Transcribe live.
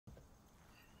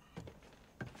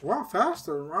Walk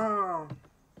faster.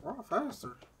 Walk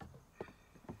faster.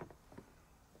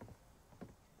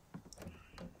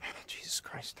 Jesus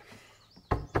Christ.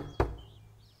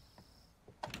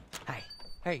 Hey.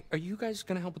 Hey, are you guys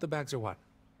gonna help with the bags or what?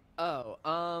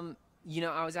 Oh, you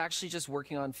know, I was actually just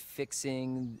working on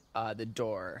fixing the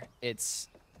door.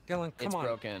 Dylan, come on.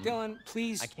 Broken. Dylan,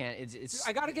 please. I can't. It's.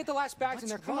 I gotta get the last bags in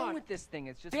there. Come What's wrong on. with this thing?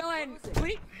 It's just. Dylan, frozen.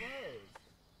 please.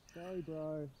 Sorry,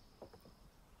 bro.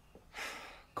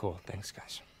 Cool. Thanks,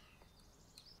 guys.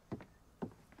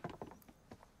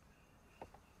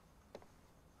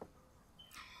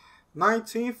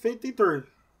 $1953.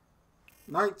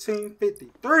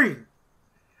 1953.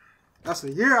 That's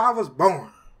the year I was born.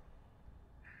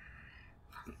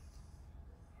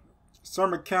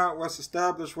 Summer camp was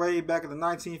established way back in the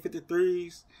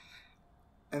 1953s,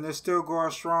 and they're still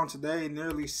going strong today.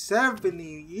 Nearly 70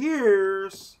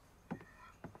 years.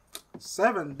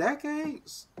 7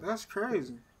 decades? That's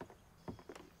crazy.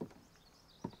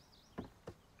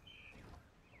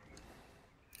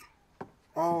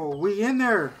 Oh, we in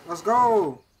there. Let's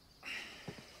go.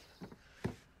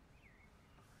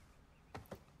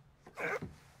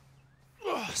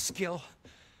 Oh, skill.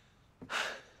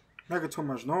 Making too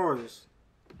much noise.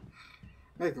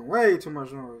 Making way too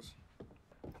much noise.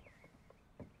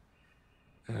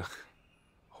 Ugh.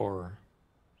 Horror.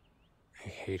 I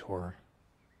hate horror.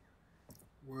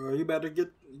 Well, you better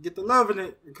get to loving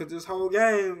it, because this whole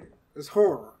game is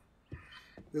horror.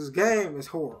 This game is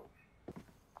horror.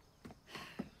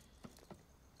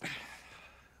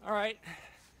 All right.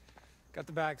 Got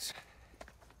the bags.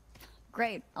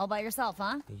 Great. All by yourself,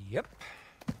 huh? Yep.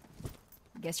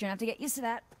 Guess you're gonna have to get used to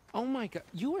that. Oh my god,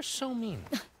 you are so mean.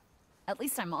 At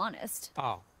least I'm honest.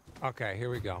 Oh, okay, here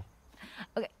we go.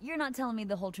 Okay, you're not telling me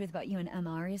the whole truth about you and Emma,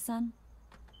 are you, son?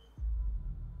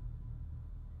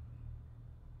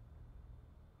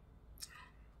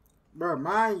 Bro,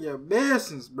 mind your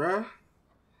business, bro.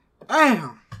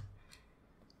 Damn.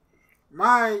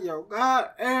 Mind your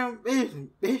goddamn business,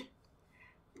 bitch.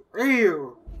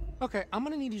 Real. Okay, I'm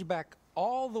gonna need you back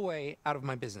all the way out of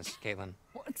my business, Caitlin.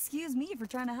 Well, excuse me for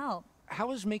trying to help.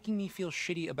 How is making me feel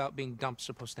shitty about being dumped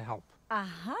supposed to help?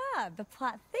 Aha, the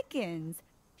plot thickens.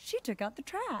 She took out the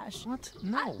trash. What?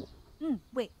 No.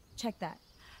 Wait, check that.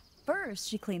 First,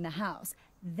 she cleaned the house.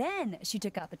 Then she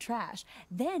took out the trash.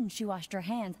 Then she washed her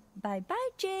hands. Bye-bye,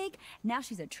 Jake. Now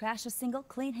she's a trashless single,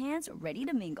 clean hands, ready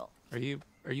to mingle. Are you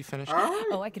finished? All right.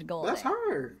 Oh, I could go all That's day.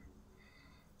 hard.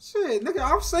 Shit, nigga,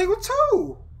 I'm single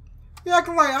too. You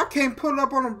acting like I can't pull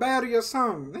up on a baddie or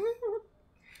something. Nigga.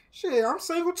 Shit, I'm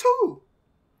single too.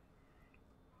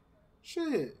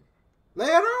 Shit. Lay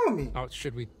it on me. Oh,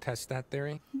 should we test that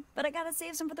theory? But I gotta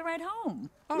save some for the ride home.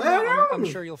 Oh, Lay no, it on I'm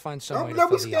me. sure you'll find some way Don't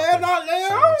to be fill the scared, not awkward lay it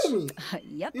silence. on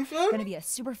me. Yep. You feel me? Gonna be a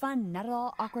super fun, not at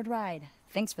all awkward ride.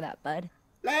 Thanks for that, bud.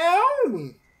 Lay it on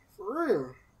me. For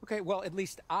real. Okay, well, at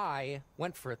least I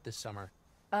went for it this summer.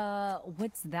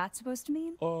 What's that supposed to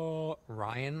mean?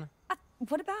 Ryan?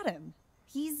 What about him?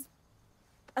 He's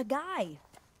a guy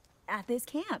at this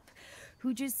camp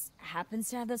who just happens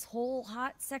to have this whole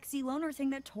hot, sexy loner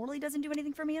thing that totally doesn't do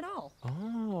anything for me at all.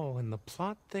 Oh, and the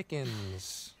plot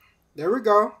thickens. There we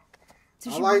go.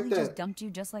 So I she like really that. just dumped you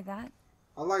just like that?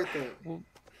 I like that.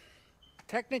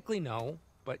 Technically, no,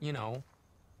 but you know,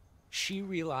 she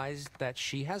realized that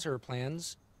she has her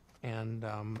plans, and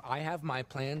I have my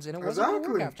plans, and it wasn't gonna work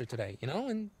Exactly. after today, you know?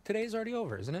 And today's already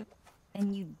over, isn't it?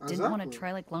 And you didn't want to Exactly.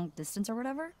 try like long distance or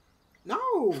whatever?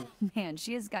 No. Man,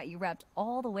 she has got you wrapped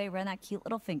all the way around that cute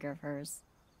little finger of hers.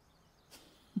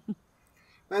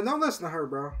 Man, don't listen to her,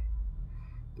 bro.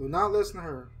 Do not listen to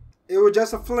her. It was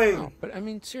just a fling. No, but I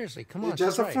mean, seriously, come It's on.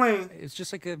 just she's a right. fling. It's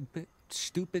just like a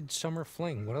stupid summer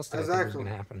fling. What else did I think was Exactly.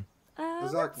 gonna happen?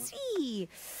 Exactly. Let's see.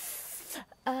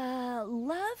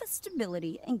 Love,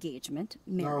 stability, engagement,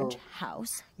 marriage, No.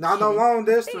 house, Not no kid, long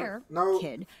distance. affair, No.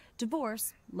 kid,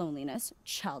 divorce, loneliness,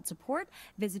 child support,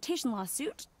 visitation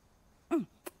lawsuit,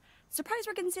 surprise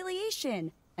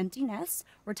reconciliation, empty nest,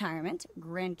 retirement,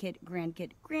 grandkid,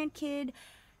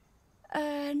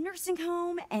 nursing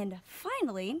home, and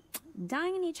finally,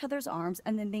 dying in each other's arms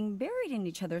and then being buried in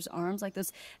each other's arms like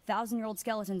those 1,000-year-old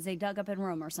skeletons they dug up in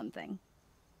Rome or something.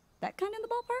 That kind in the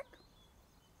ballpark?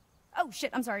 Oh, shit,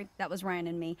 I'm sorry. That was Ryan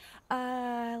and me.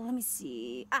 Let me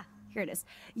see. Ah, here it is.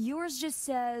 Yours just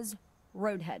says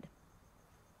Roadhead.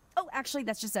 Oh, actually,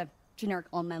 that's just a generic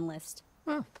all-men list.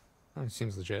 Oh, that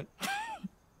seems legit.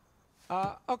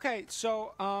 Okay,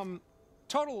 so,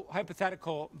 total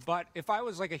hypothetical, but if I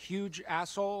was like a huge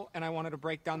asshole and I wanted to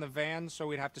break down the van so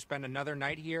we'd have to spend another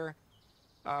night here,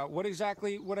 what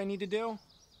exactly would I need to do?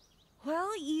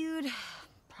 Well, you'd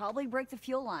probably break the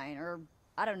fuel line, or,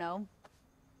 I don't know,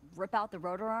 rip out the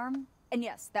rotor arm. And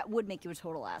yes, that would make you a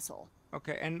total asshole.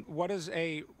 Okay, and what does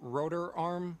a rotor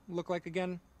arm look like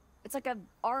again? It's like a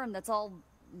arm that's all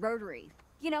rotary.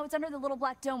 You know, it's under the little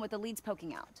black dome with the leads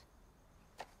poking out.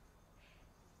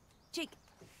 Jake,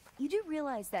 you do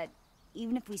realize that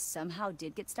even if we somehow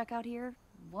did get stuck out here,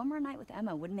 one more night with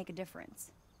Emma wouldn't make a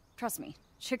difference. Trust me,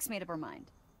 Chick's made up her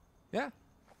mind. Yeah.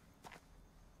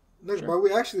 Look, Sure. but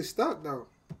we actually stuck though.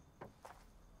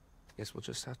 Guess we'll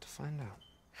just have to find out.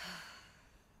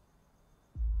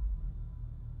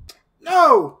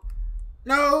 No!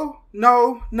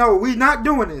 No. We not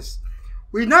doing this.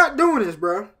 We not doing this,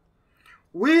 bro.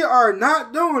 We are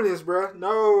not doing this, bro.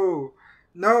 No.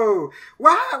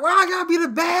 Why I gotta be the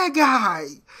bad guy?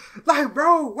 Like,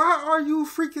 bro, why are you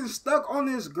freaking stuck on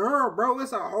this girl, bro?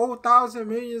 It's a whole 1,000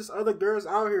 millions other girls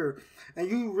out here. And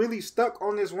you really stuck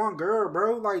on this one girl,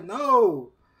 bro. Like,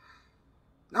 no.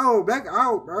 No, back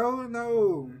out, bro.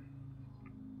 No.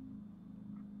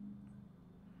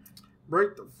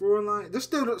 Break the floor line. Just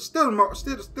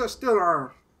still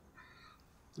arm.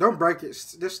 Don't break it.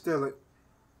 Just steal it.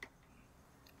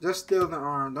 Just steal the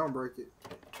arm. Don't break it.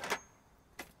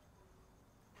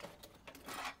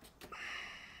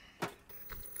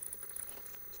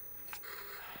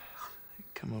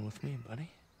 Come on with me, buddy.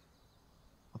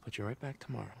 I'll put you right back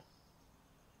tomorrow.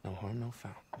 No harm, no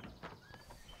foul.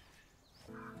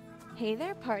 Hey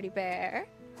there, party bear.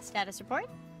 Status report?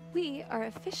 We are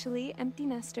officially empty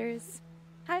nesters.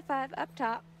 High five up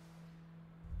top.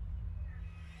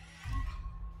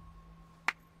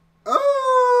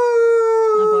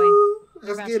 Oh boy.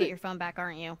 You're Let's about to get get it. your phone back,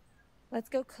 aren't you? Let's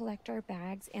go collect our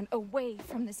bags and away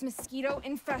from this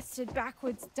mosquito-infested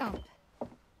backwoods dump.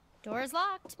 Door's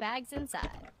locked, bags inside.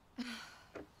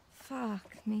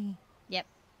 Fuck me. Yep.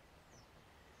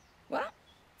 Well,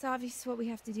 it's obvious what we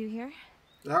have to do here.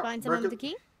 Yep, Find break someone with it. the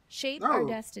key? Shape No. our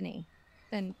destiny.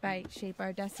 And by shape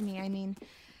our destiny, I mean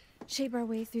shape our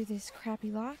way through this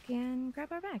crappy lock and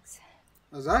grab our bags.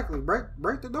 Exactly.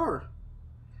 Break the door.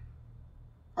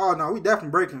 Oh no, we definitely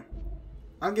breaking.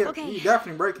 Okay. We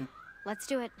definitely breaking. Let's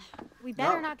do it. We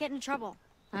better Yep. not get in trouble.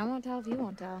 I won't tell if you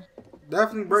won't tell.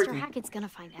 Definitely Mr. breaking. Hackett's gonna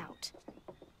find out.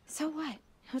 So what?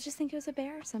 He'll just think it was a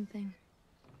bear or something.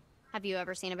 Have you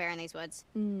ever seen a bear in these woods?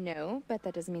 No, but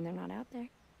that doesn't mean they're not out there.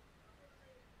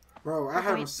 Bro, I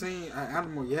haven't seen an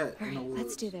animal yet All in the right, woods.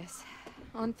 let's do this.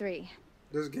 On 3.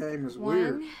 This game is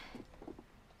weird. 1,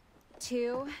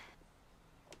 2,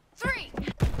 3.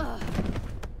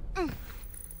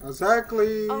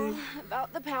 Exactly. All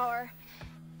about the power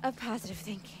of positive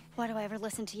thinking. Why do I ever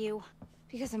listen to you?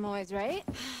 Because I'm always right.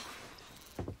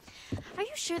 Are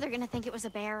you sure they're gonna think it was a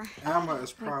bear? Alma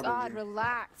is My probably. God,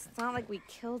 relax. It's not like we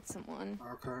killed someone.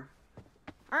 Okay.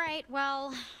 All right,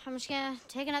 well, I'm just gonna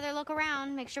take another look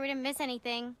around, make sure we didn't miss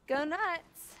anything. Go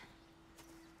nuts.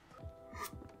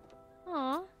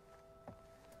 Aw.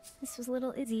 This was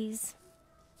little Izzy's.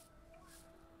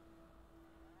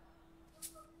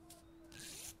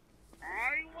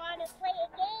 I want to play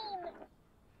a game.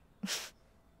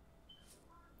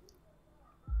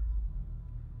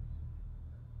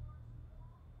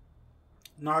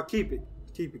 No, keep it.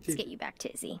 Keep it. Let's Keep get it. you back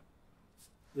to Izzy.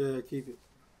 Yeah, keep it.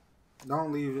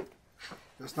 Don't leave it.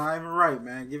 That's not even right,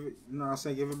 man. Give it. You know what I'm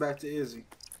saying? Give it back to Izzy.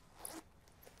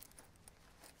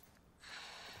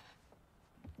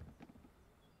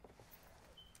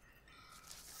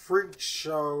 Freak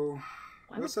show.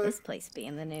 Why What's would that? this place be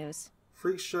in the news?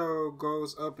 Freak show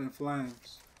goes up in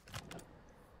flames.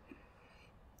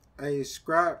 A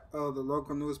scrap of the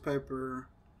local newspaper.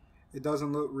 It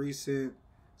doesn't look recent.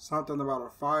 Something about a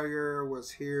fire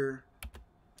was here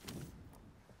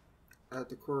at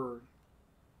the quarry.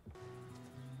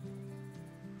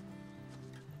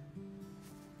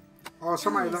 Oh,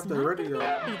 somebody Ellie's left the not gonna radio. be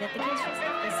happy that the kids just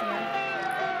left this year.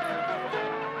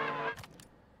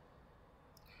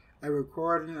 A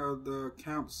recording of the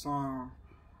camp song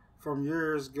from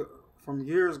years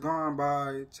gone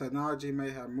by. Technology may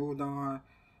have moved on,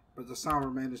 but the sound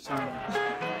remained the same.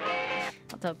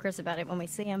 I'll tell Chris about it when we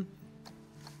see him.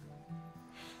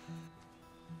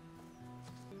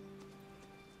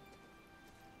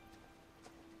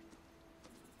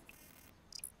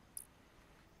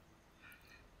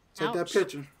 Take that Ouch.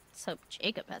 picture. Let's hope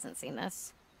Jacob hasn't seen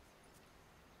this.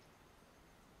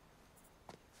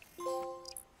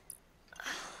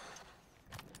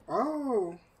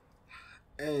 Oh,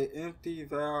 a empty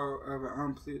vial of an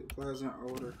unpleasant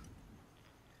odor.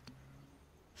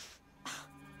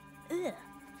 Ugh.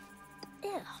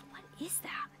 Ew, what is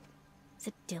that? Is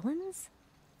it Dylan's?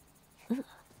 Ugh.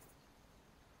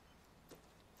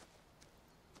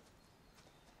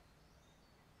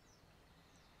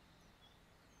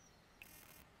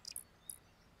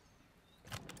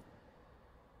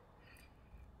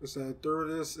 It said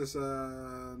through this, it's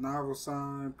a novel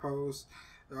sign post.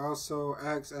 It also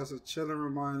acts as a chilling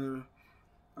reminder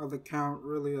of the count,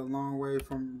 really a long way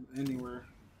from anywhere.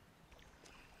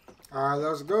 Alright,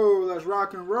 let's go. Let's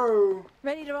rock and roll.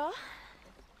 Ready to roll?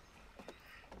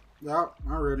 Yup,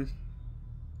 I'm ready.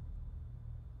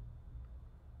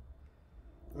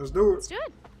 Let's do it. Let's do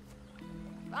it.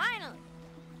 Finally.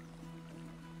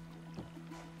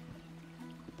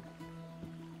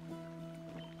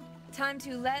 Time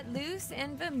to let loose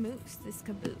and vamoose this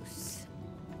caboose.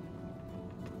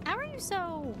 How are you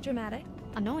so Dramatic.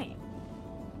 annoying?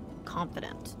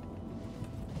 Confident.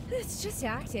 It's just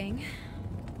acting.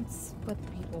 It's what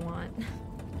the people want.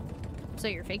 So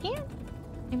you're faking it?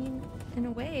 I mean, in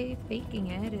a way, faking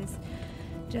it is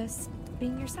just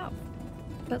being yourself,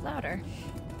 but louder.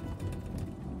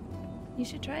 You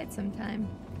should try it sometime.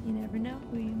 You never know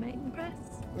who you might impress.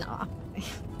 Nah.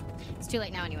 It's too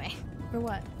late now anyway. For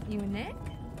what? You and Nick?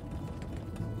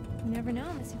 You never know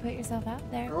unless you put yourself out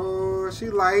there. Oh, she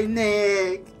like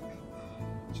Nick.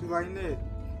 She like Nick.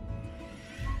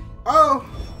 Oh!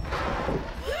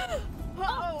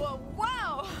 Oh,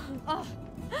 wow! Oh.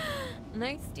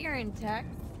 Nice steering, Tex.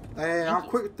 Hey, I'm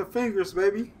quick with the fingers,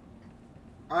 baby.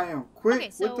 I am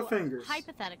quick with the fingers.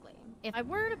 Hypothetically, if I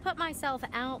were to put myself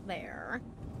out there,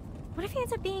 what if he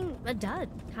ends up being a dud?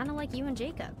 Kind of like you and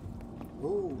Jacob.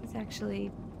 Ooh. It's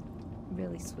actually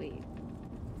really sweet.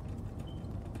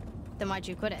 Then why'd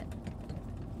you quit it?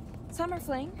 Summer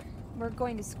fling. We're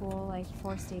going to school like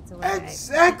 4 states away.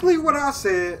 Exactly what I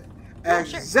said. Oh,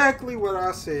 sure. Exactly what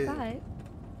I said. But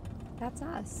that's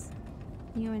us.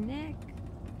 You and Nick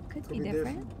could be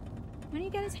different. When do you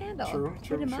get his handle? True.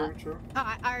 Hit him up. Oh,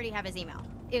 I already have his email.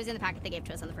 It was in the packet they gave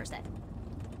to us on the first day.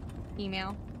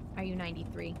 Email. Are you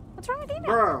 93? What's wrong with email?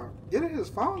 Bruh, get his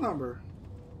phone number.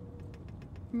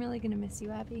 I'm really gonna miss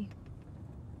you, Abby.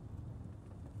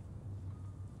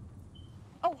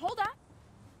 Oh, hold on.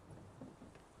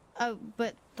 Oh,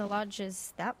 but the lodge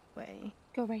is that way.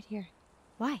 Go right here.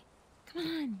 Why? Come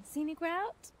on, scenic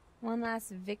route. One last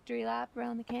victory lap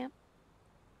around the camp.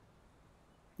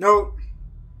 Nope.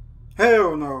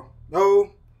 Hell no.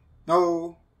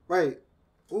 No. Wait.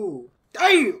 Ooh.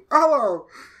 Damn. Hello.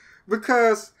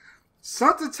 Because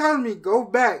something telling me go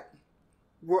back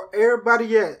where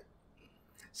everybody at.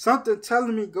 Something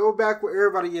telling me go back where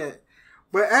everybody at.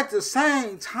 But at the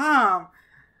same time,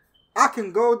 I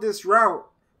can go this route.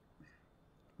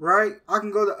 Right? I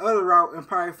can go the other route and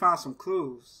probably find some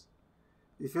clues.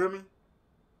 You feel me?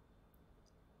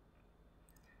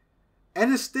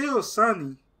 And it's still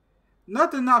sunny.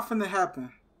 Nothing not finna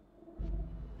happen.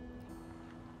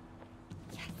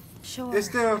 Sure. It's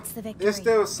still What's the victory? it's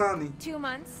still sunny. 2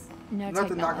 months. No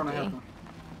Nothing not gonna technology.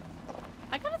 happen.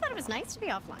 I kind of thought it was nice to be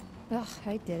offline. Ugh,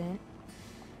 I didn't.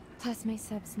 Plus, my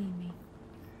subs need me.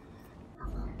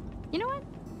 You know what?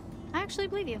 I actually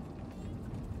believe you.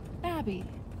 Abby,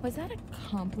 was that a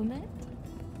compliment?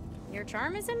 Your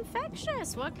charm is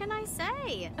infectious. What can I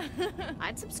say?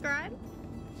 I'd subscribe.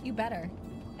 You better.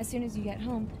 As soon as you get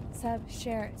home, sub,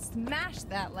 share, smash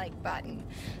that like button.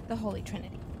 The Holy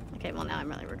Trinity. Okay, well now I'm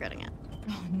really regretting it.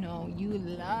 Oh no, you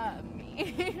love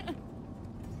me.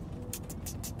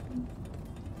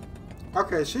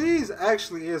 Okay, she's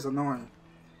actually is annoying.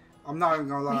 I'm not even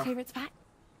gonna My lie. favorite spot?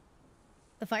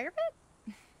 The fire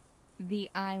pit? The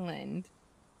island.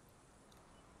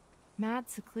 Mad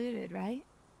secluded, right?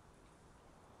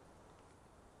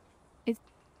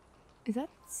 Is that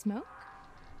smoke?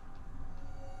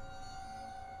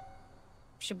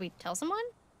 Should we tell someone?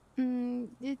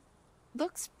 It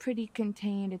looks pretty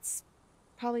contained. It's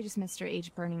probably just Mr.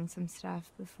 H burning some stuff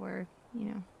before,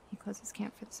 he closes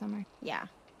camp for the summer. Yeah.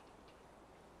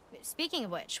 Speaking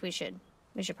of which, we should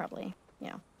probably,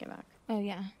 get back. Oh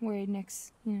yeah, worried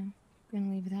Nick's, gonna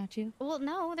leave without you. Well,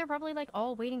 no, they're probably like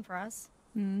all waiting for us.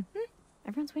 Mm-hmm.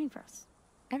 Everyone's waiting for us.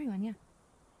 Everyone, yeah.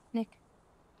 Nick,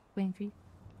 waiting for you.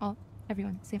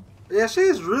 Everyone, same. Yeah,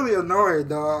 she's really annoying,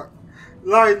 dog.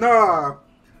 Like, nah.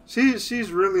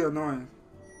 She's really annoying.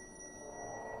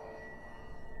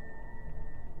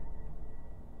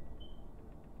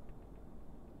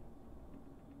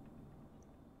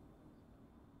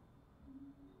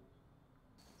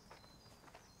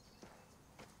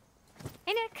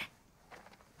 Hey, Nick.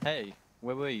 Hey,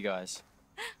 where were you guys?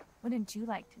 Wouldn't you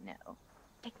like to know?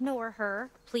 Ignore her,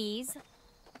 please.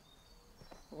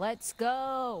 Let's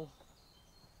go.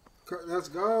 Let's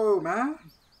go, man.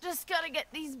 Just gotta get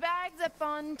these bags up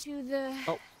onto the...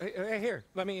 Oh, hey, here.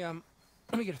 Let me get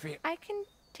it for you. I can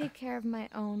take care of my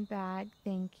own bag,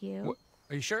 thank you. What?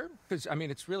 Are you sure? Because, I mean,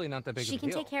 it's really not that big She of a can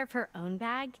deal. take care of her own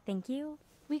bag, thank you.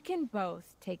 We can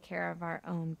both take care of our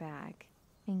own bag,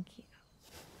 thank you.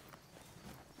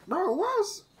 Bro,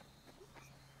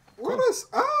 what is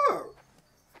up?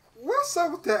 What's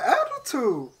up with the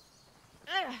attitude?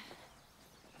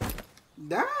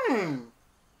 Dang.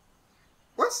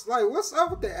 What's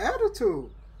up with the attitude?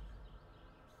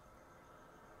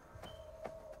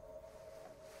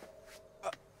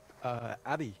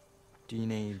 Abby, do you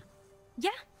need... Yeah,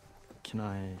 Can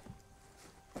I...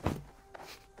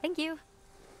 thank you.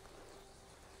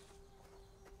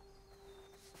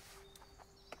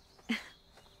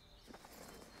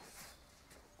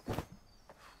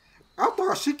 I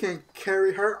thought she can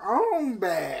carry her own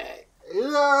bag. You know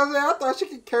what I'm saying? I thought she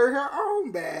could carry her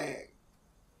own bag.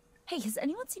 Hey, has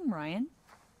anyone seen Ryan?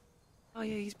 Oh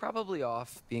yeah, he's probably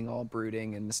off being all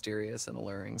brooding and mysterious and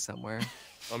alluring somewhere.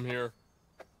 I'm here.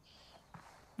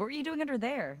 What were you doing under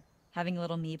there? Having a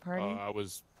little me party? I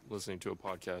was listening to a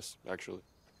podcast, actually.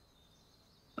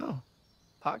 Oh,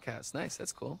 podcast. Nice.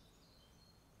 That's cool.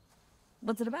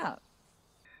 What's it about?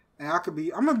 And I'm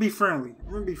gonna be friendly.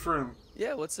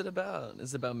 Yeah, what's it about?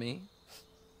 Is it about me?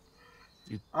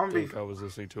 You I'm think I was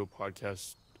listening to a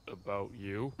podcast about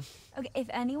you? Okay, if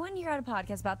anyone here had a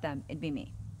podcast about them, it'd be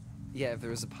me. Yeah, if there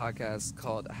was a podcast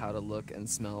called How to Look and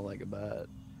Smell Like a Butt.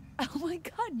 Oh my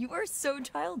god, you are so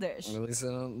childish. At least I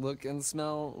don't look and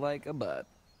smell like a butt.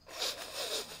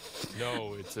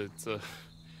 No, it's a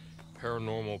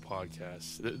paranormal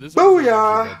podcast. This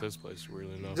Booyah! about this place,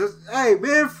 weirdly enough. Just hey,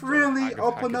 being friendly,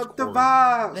 open up the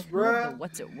vibes, bruh.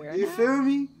 What's it where You now? feel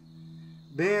me?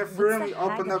 Being friendly, the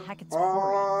Hag open of up Hackett's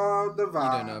all the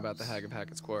vibes. You don't know about the Hag of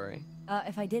Hackett's Quarry.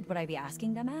 If I did, would I be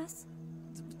asking dumbass?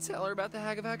 Tell her about the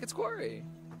Hag of Hackett's Quarry.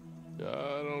 I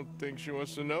don't think she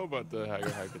wants to know about the Hag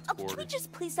of Hackett's Can we Quarry.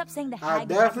 just please stop saying the I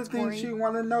Hag of Hackett's definitely think Quarry? she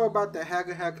want to know about the Hag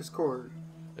of Hackett's Quarry.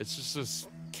 It's just this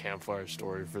campfire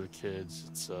story for the kids.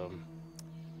 It's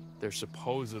there's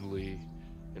supposedly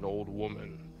an old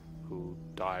woman who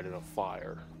died in a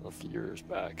fire a few years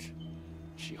back.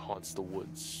 She haunts the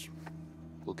woods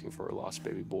looking for her lost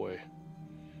baby boy.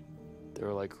 There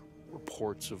are like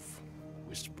reports of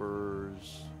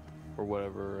whispers or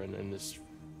whatever, and this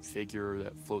figure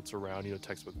that floats around,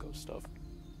 textbook ghost stuff.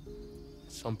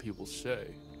 Some people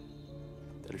say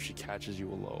that if she catches you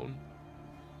alone,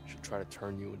 she'll try to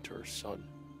turn you into her son.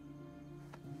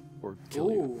 Or kill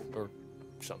you, or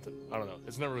something. I don't know.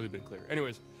 It's never really been clear.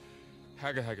 Anyways,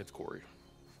 Hag of Hackett's Quarry.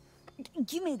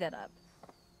 You made that up.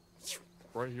 It's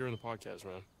right here in the podcast,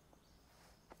 man.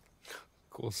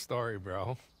 Cool story,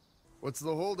 bro. What's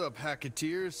the holdup,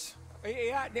 Hacketeers?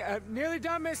 Yeah, nearly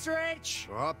done, Mr. H.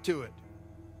 Well, up to it.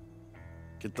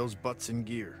 Get those butts in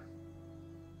gear.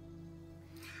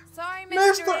 Sorry,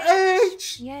 Mr.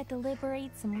 H! You had to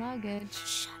liberate some luggage.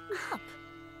 Shut up.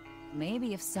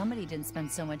 Maybe if somebody didn't spend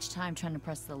so much time trying to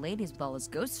press the ladies' ball as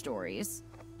ghost stories.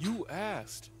 You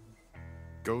asked.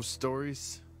 Ghost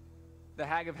stories? The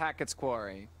Hag of Hackett's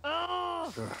Quarry.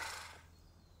 Oh!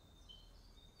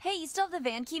 Hey, you still have the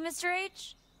van key, Mr.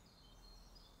 H?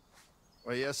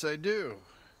 Well, yes, I do.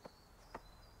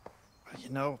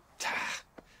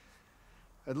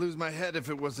 I'd lose my head if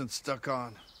it wasn't stuck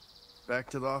on. Back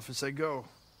to the office I go.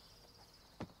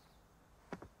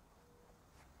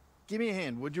 Give me a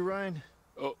hand, would you, Ryan?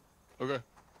 Oh, okay.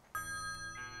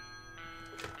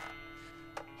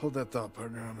 Hold that thought,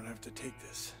 partner. I'm gonna have to take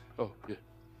this. Oh, yeah.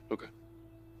 Okay.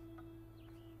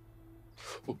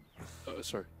 Oh,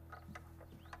 sorry.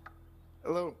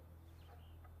 Hello.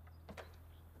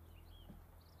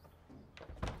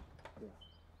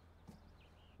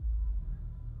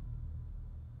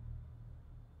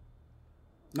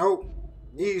 Nope.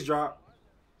 Eavesdrop.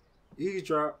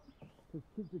 Eavesdrop. Cause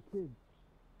kids are kids.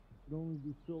 It only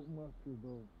be salt and mustard,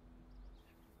 though.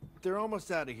 They're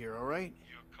almost out of here, all right?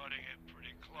 You're cutting it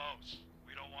pretty close.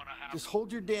 We don't want to have... Just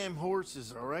hold your damn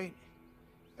horses, all right?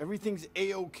 Everything's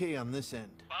A-okay on this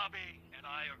end. Bobby and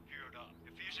I are geared up.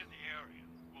 If he's in the area,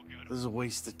 we'll get him. This is a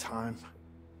waste of time.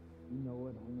 You know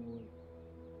it, I know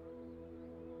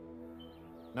it.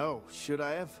 No, should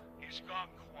I have? He's gone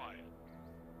quiet.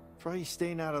 Try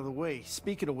staying out of the way.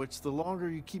 Speaking of which, the longer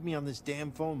you keep me on this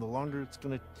damn phone, the longer it's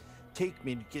gonna take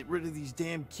me to get rid of these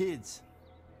damn kids.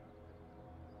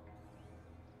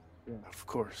 Yeah. Of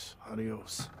course.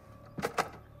 Adios.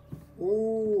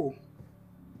 Ooh.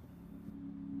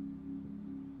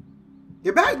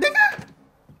 Get back, nigga!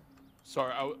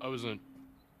 Sorry, I wasn't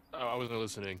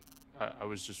listening. I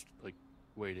was just like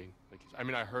waiting. Like, I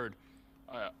mean, I heard.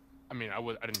 I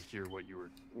didn't hear what you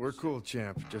were. We're cool,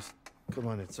 champ. Just come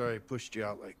on in. Sorry I pushed you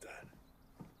out like that.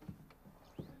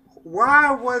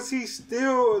 Why was he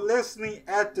still listening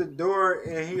at the door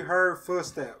and he heard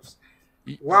footsteps?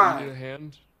 Why? You need a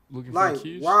hand looking like, for the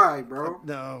keys? why, bro?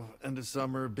 No, end of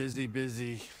summer, busy.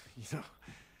 You know,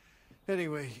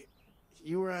 Anyway,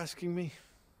 you were asking me?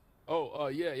 Oh,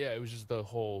 yeah. It was just the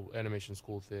whole animation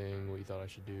school thing, what you thought I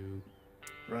should do.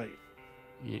 Right.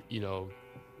 You know,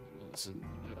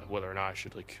 whether or not I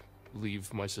should, like,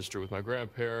 leave my sister with my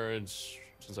grandparents,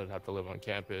 since I'd have to live on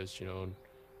campus, you know, and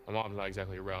my mom's not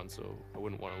exactly around, so I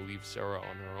wouldn't want to leave Sarah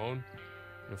on her own.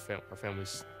 You know, our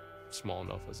family's small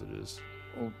enough as it is.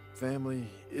 Well, family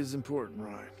is important,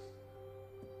 Ryan.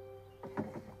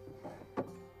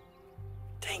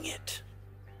 Dang it.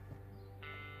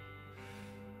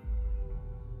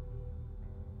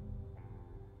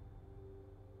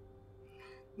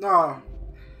 No.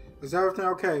 Is everything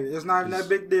okay? It's not even that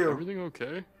big deal. Everything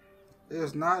okay?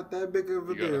 It's not that big of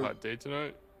a deal. You got a hot date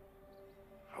tonight?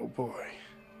 Oh boy.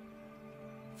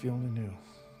 If you only knew.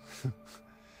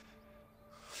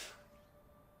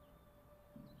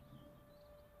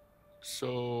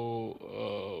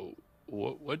 So,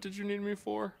 what did you need me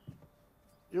for?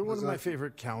 You're one of my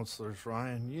favorite counselors,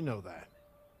 Ryan. You know that.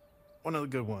 One of the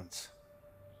good ones.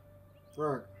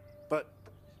 Right. But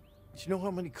do you know how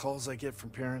many calls I get from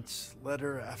parents,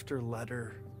 letter after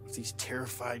letter, of these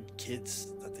terrified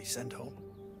kids that they send home?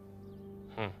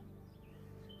 Huh.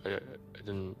 I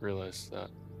didn't realize that.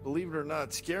 Believe it or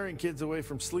not, scaring kids away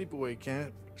from sleepaway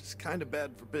camp is kind of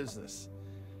bad for business.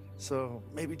 So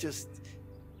maybe just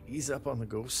ease up on the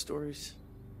ghost stories.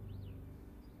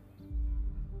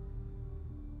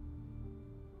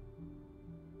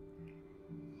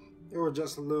 It was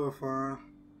just a little fun.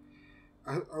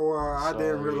 I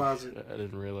didn't realize it. I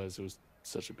didn't realize it was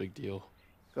such a big deal.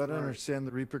 Gotta understand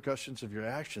the repercussions of your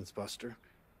actions, Buster.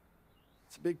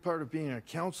 It's a big part of being a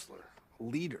counselor, a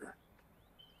leader.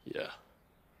 Yeah.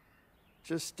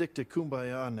 Just stick to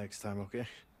kumbaya next time, okay?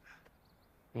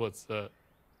 What's that?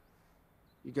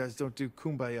 You guys don't do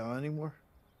kumbaya anymore?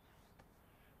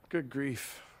 Good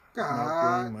grief.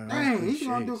 God dang, he's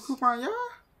gonna do kumbaya?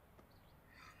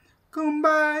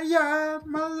 Kumbaya,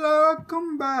 my love,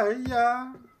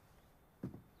 kumbaya.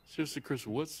 Seriously, Chris,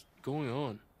 what's going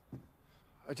on?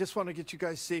 I just want to get you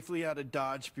guys safely out of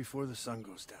Dodge before the sun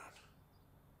goes down.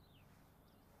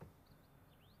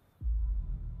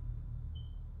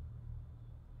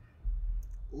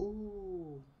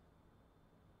 Ooh.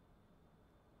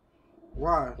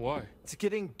 Why? Why? It's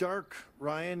getting dark,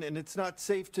 Ryan, and it's not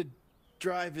safe to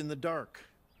drive in the dark.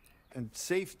 And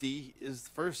safety is the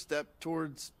first step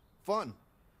towards fun.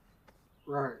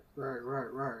 Right.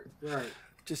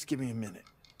 Just give me a minute.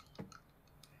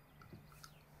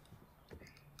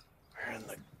 Where in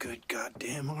the good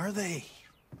goddamn are they?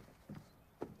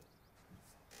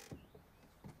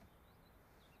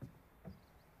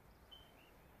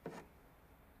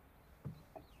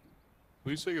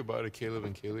 Will you say goodbye to Caleb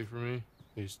and Kaylee for me?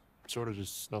 They sort of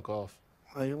just snuck off.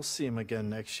 Well, you'll see him again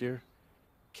next year.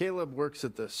 Caleb works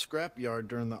at the scrapyard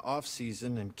during the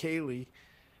off-season, and Kaylee,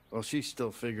 well, she's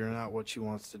still figuring out what she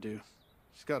wants to do.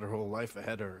 She's got her whole life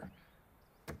ahead of her.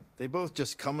 They both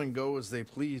just come and go as they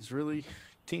please, really.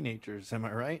 Teenagers, am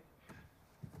I right?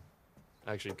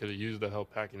 Actually, could have used the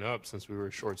help packing up since we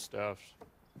were short-staffed.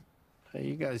 Hey,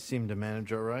 you guys seem to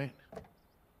manage all right.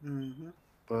 Mm-hmm.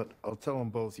 But I'll tell them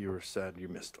both you were sad you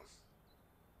missed them.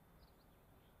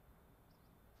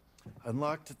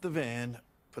 Unlocked the van,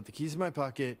 put the keys in my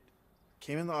pocket,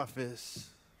 came in the office.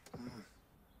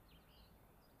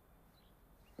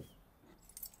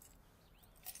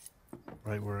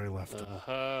 Right where I left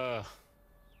them.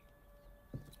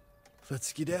 Let's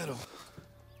skedaddle.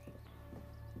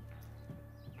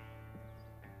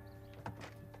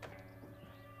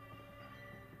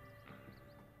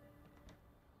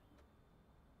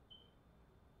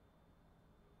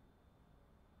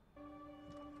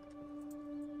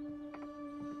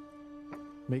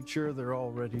 Make sure they're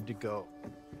all ready to go.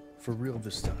 For real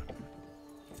this time.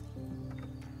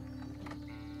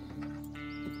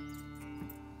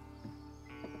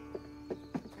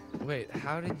 Wait,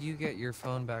 how did you get your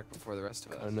phone back before the rest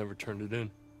of us? I never turned it in.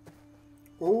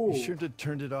 Oh. You should have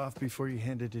turned it off before you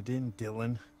handed it in,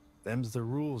 Dylan. Them's the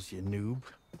rules, you noob.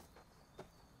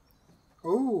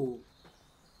 Oh.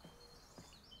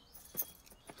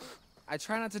 I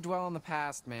try not to dwell on the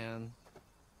past, man.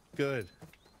 Good.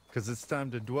 Because it's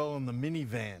time to dwell on the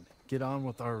minivan. Get on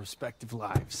with our respective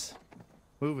lives.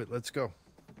 Move it, let's go.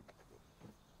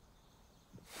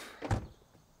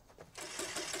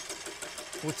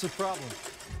 What's the problem?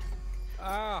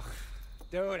 Ugh,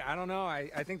 dude, I don't know.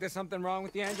 I think there's something wrong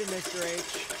with the engine, Mr.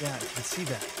 H. Yeah, I can see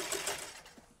that.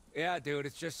 Yeah, dude,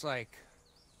 it's just like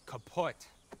kaput.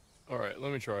 All right,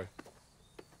 let me try.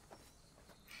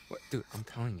 What, dude, I'm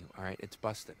telling you, all right, it's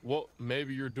busted. Well,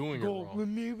 maybe you're doing it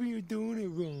wrong. Maybe you're doing it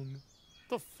wrong.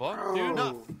 What the fuck, dude?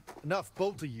 Enough,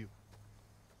 both of you.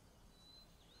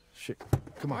 Shit.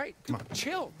 Come on. All right, come on.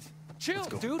 chill,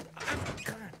 go. dude.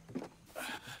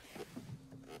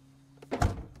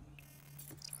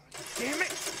 Damn it!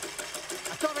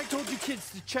 I thought I told you kids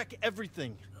to check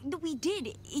everything. We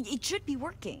did. It should be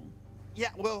working. Yeah,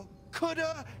 well,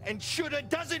 coulda and shoulda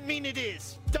doesn't mean it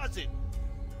is, does it?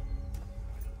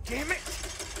 Damn it!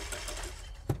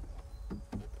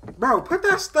 Bro, put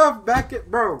that stuff back at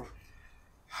bro.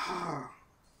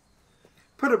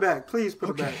 Put it back, please. Put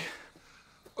it back.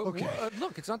 Okay.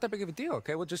 Look, it's not that big of a deal.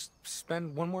 Okay, we'll just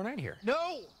spend one more night here.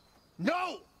 No!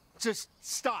 No! Just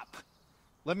stop.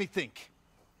 Let me think.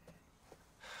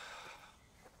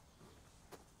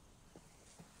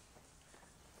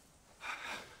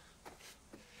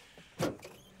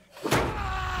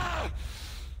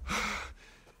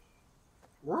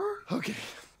 What? Okay.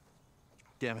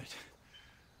 Damn it.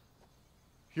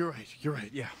 You're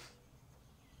right, yeah.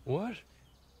 What?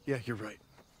 Yeah, you're right.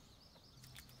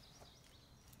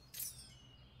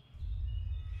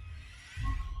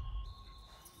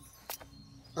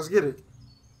 Let's get it.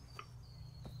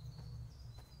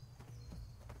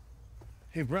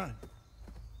 Hey, Brian.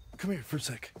 Come here for a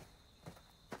sec.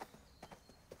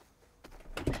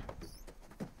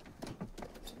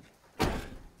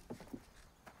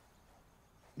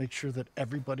 Make sure that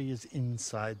everybody is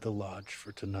inside the lodge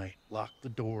for tonight. Lock the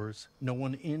doors. No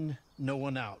one in, no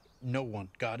one out. No one.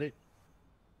 Got it?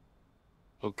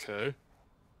 Okay.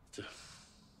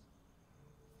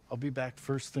 I'll be back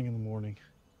first thing in the morning.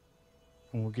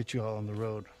 And we'll get you all on the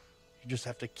road. You just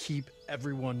have to keep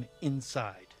everyone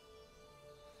inside.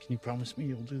 Can you promise me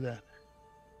you'll do that?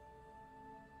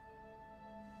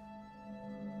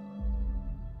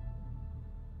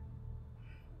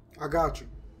 I got you.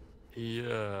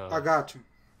 Yeah. I got you.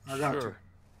 I got you. Sure.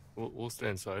 We'll stay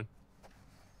inside.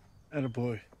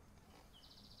 Attaboy.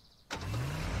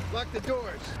 Lock the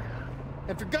doors.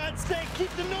 And for God's sake, keep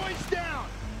the noise down!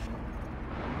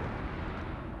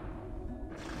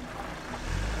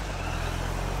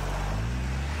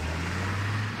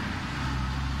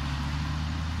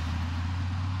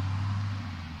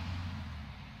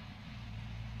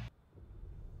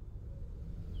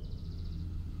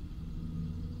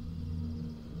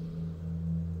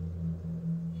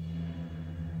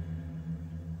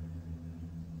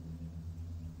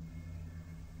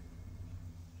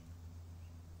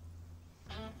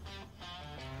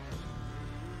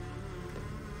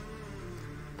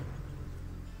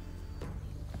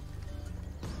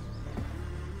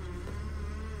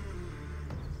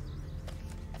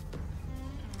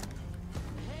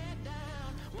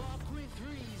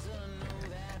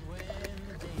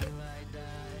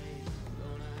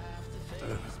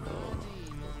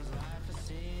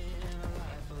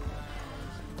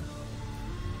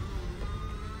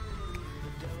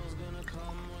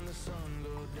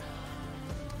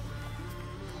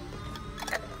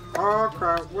 Oh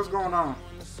crap, what's going on?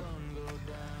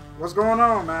 What's going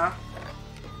on, man?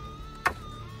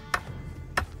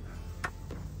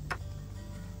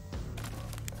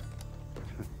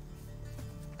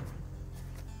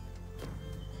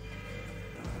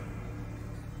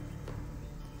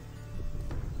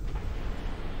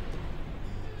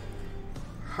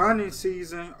 Hunting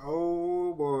season,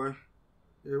 oh boy.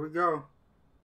 Here we go.